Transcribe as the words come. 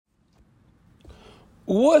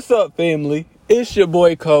What's up, family? It's your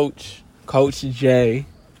boy, Coach J.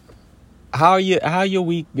 How your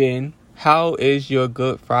week been? How is your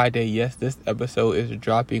Good Friday? Yes, this episode is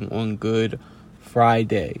dropping on Good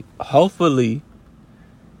Friday. Hopefully,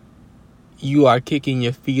 you are kicking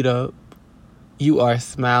your feet up. You are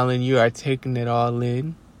smiling. You are taking it all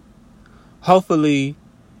in. Hopefully,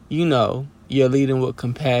 you're leading with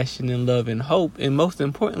compassion and love and hope. And most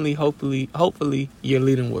importantly, hopefully, you're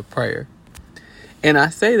leading with prayer. And I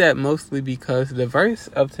say that mostly because the verse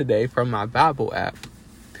of today from my Bible app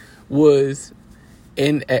was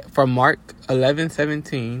from Mark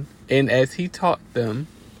 11:17, and as he taught them,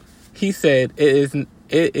 he said, "It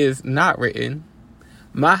is not written,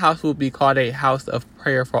 my house will be called a house of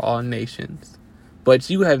prayer for all nations, but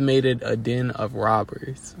you have made it a den of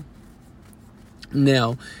robbers."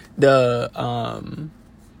 Now,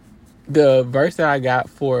 the verse that I got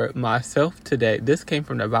for myself today, this came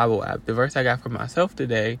from the Bible app. The verse I got for myself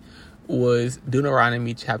today was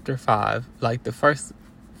Deuteronomy chapter 5, like the first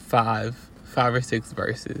five or six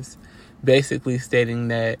verses, basically stating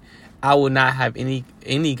that I will not have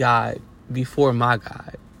any God before my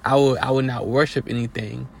God. I will not worship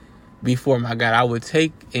anything before my God. I would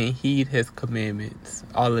take and heed his commandments,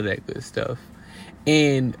 all of that good stuff.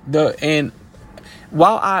 And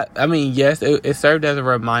while yes, it served as a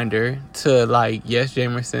reminder to, yes,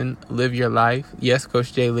 Jamerson, live your life. Yes,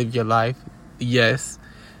 Coach J, live your life. Yes,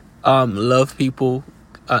 love people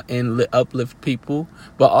and uplift people,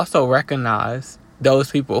 but also recognize those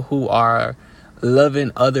people who are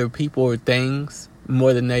loving other people or things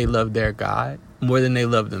more than they love their God, more than they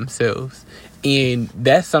love themselves. And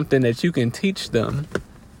that's something that you can teach them.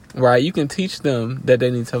 Right, you can teach them that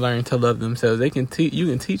they need to learn to love themselves. You can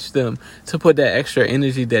teach them to put that extra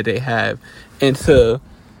energy that they have into,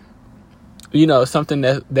 something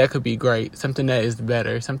that could be great, something that is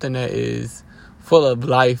better, something that is full of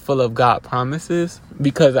life, full of God promises.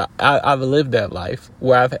 Because I've lived that life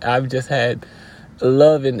where I've just had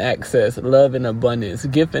love and access, love and abundance,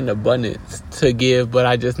 gift and abundance to give, but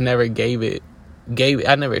I just never gave it.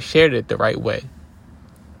 I never shared it the right way.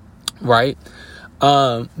 Right.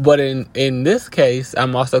 But in this case,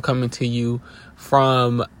 I'm also coming to you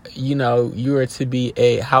from, you are to be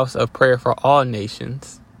a house of prayer for all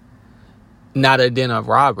nations, not a den of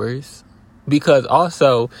robbers. Because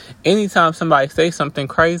also, anytime somebody says something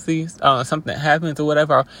crazy, something happens or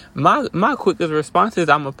whatever, my quickest response is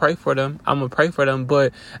I'm going to pray for them.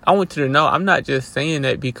 But I want you to know, I'm not just saying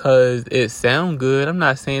that because it sounds good. I'm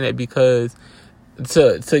not saying that because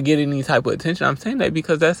to get any type of attention. I'm saying that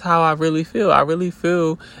because that's how I really feel. I really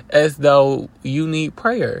feel as though you need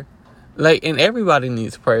prayer. And everybody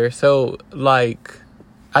needs prayer. So,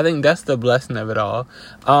 I think that's the blessing of it all.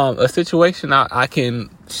 A situation I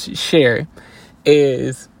can share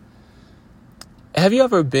is, have you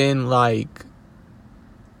ever been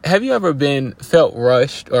felt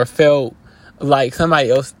rushed or felt like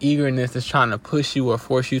somebody else's eagerness is trying to push you or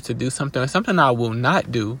force you to do something, or something I will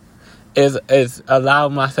not do? Is allow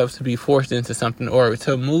myself to be forced into something or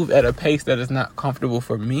to move at a pace that is not comfortable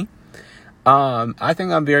for me. I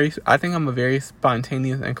think I'm a very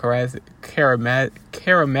spontaneous and charismatic.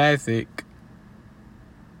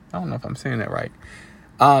 I don't know if I'm saying that right.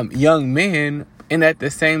 Young man, and at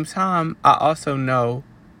the same time, I also know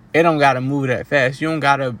it don't gotta move that fast. You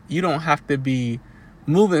don't have to be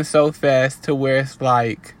moving so fast to where it's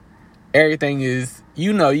like everything is.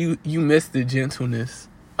 You miss the gentleness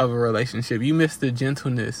of a relationship. You miss the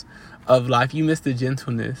gentleness of life. You miss the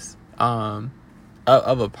gentleness of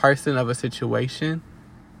a person, of a situation.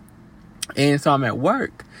 And so I'm at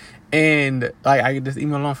work, and I get this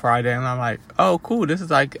email on Friday, and I'm like, oh cool, this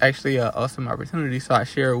is actually an awesome opportunity. So I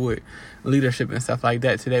share it with leadership and stuff like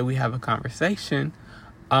that. Today we have a conversation,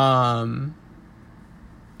 and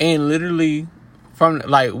literally from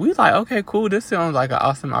we okay, cool, this sounds like an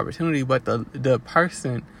awesome opportunity. But the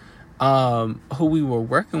person who we were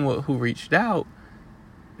working with, who reached out,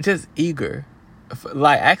 just eager,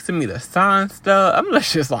 asking me to sign stuff. I'm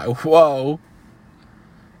just whoa.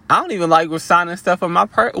 I don't even like signing stuff in my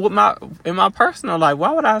personal life.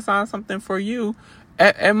 Why would I sign something for you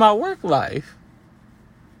at my work life?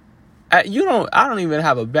 I don't even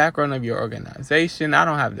have a background of your organization. I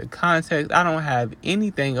don't have the context. I don't have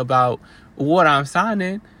anything about what I'm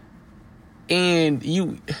signing. And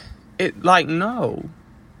no.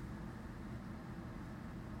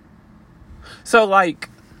 So,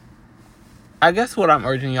 I guess what I'm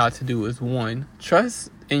urging y'all to do is, one,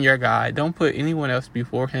 trust in your God. Don't put anyone else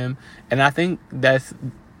before him. And I think that's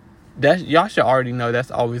y'all should already know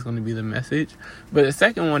that's always going to be the message. But the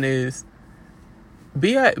second one is,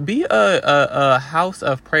 Be a house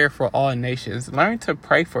of prayer for all nations. Learn to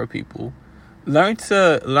pray for people. Learn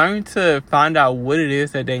to find out what it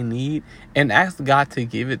is that they need and ask God to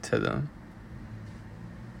give it to them.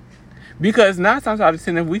 Because 9 times out of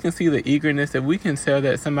 10, if we can see the eagerness, if we can tell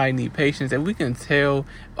that somebody needs patience, if we can tell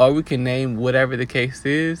or we can name whatever the case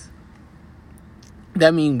is,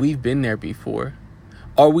 that means we've been there before.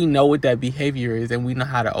 Or we know what that behavior is and we know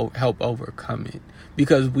how to help overcome it.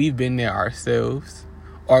 Because we've been there ourselves.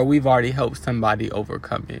 Or we've already helped somebody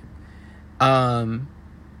overcome it.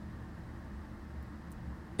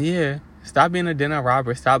 Yeah. Stop being a den of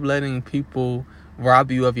robbers. Stop letting people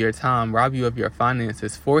rob you of your time, rob you of your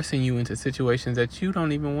finances, forcing you into situations that you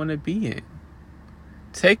don't even want to be in.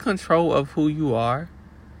 Take control of who you are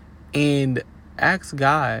and ask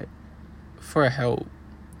God for help.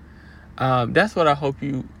 That's what I hope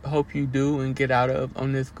you do and get out of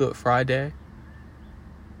on this Good Friday.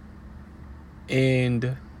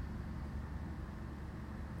 And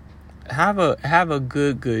have a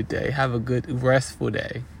good day. Have a good restful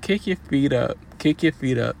day. Kick your feet up,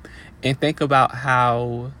 and think about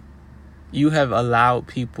how you have allowed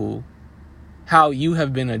people, how you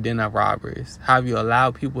have been a den of robbers, how you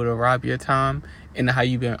allowed people to rob your time, and how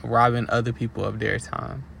you've been robbing other people of their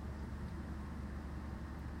time.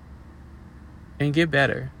 And get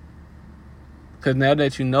better. Because now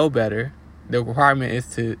that you know better, the requirement is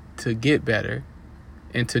to get better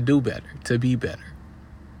and to do better, to be better.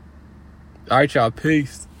 All right, y'all.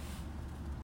 Peace.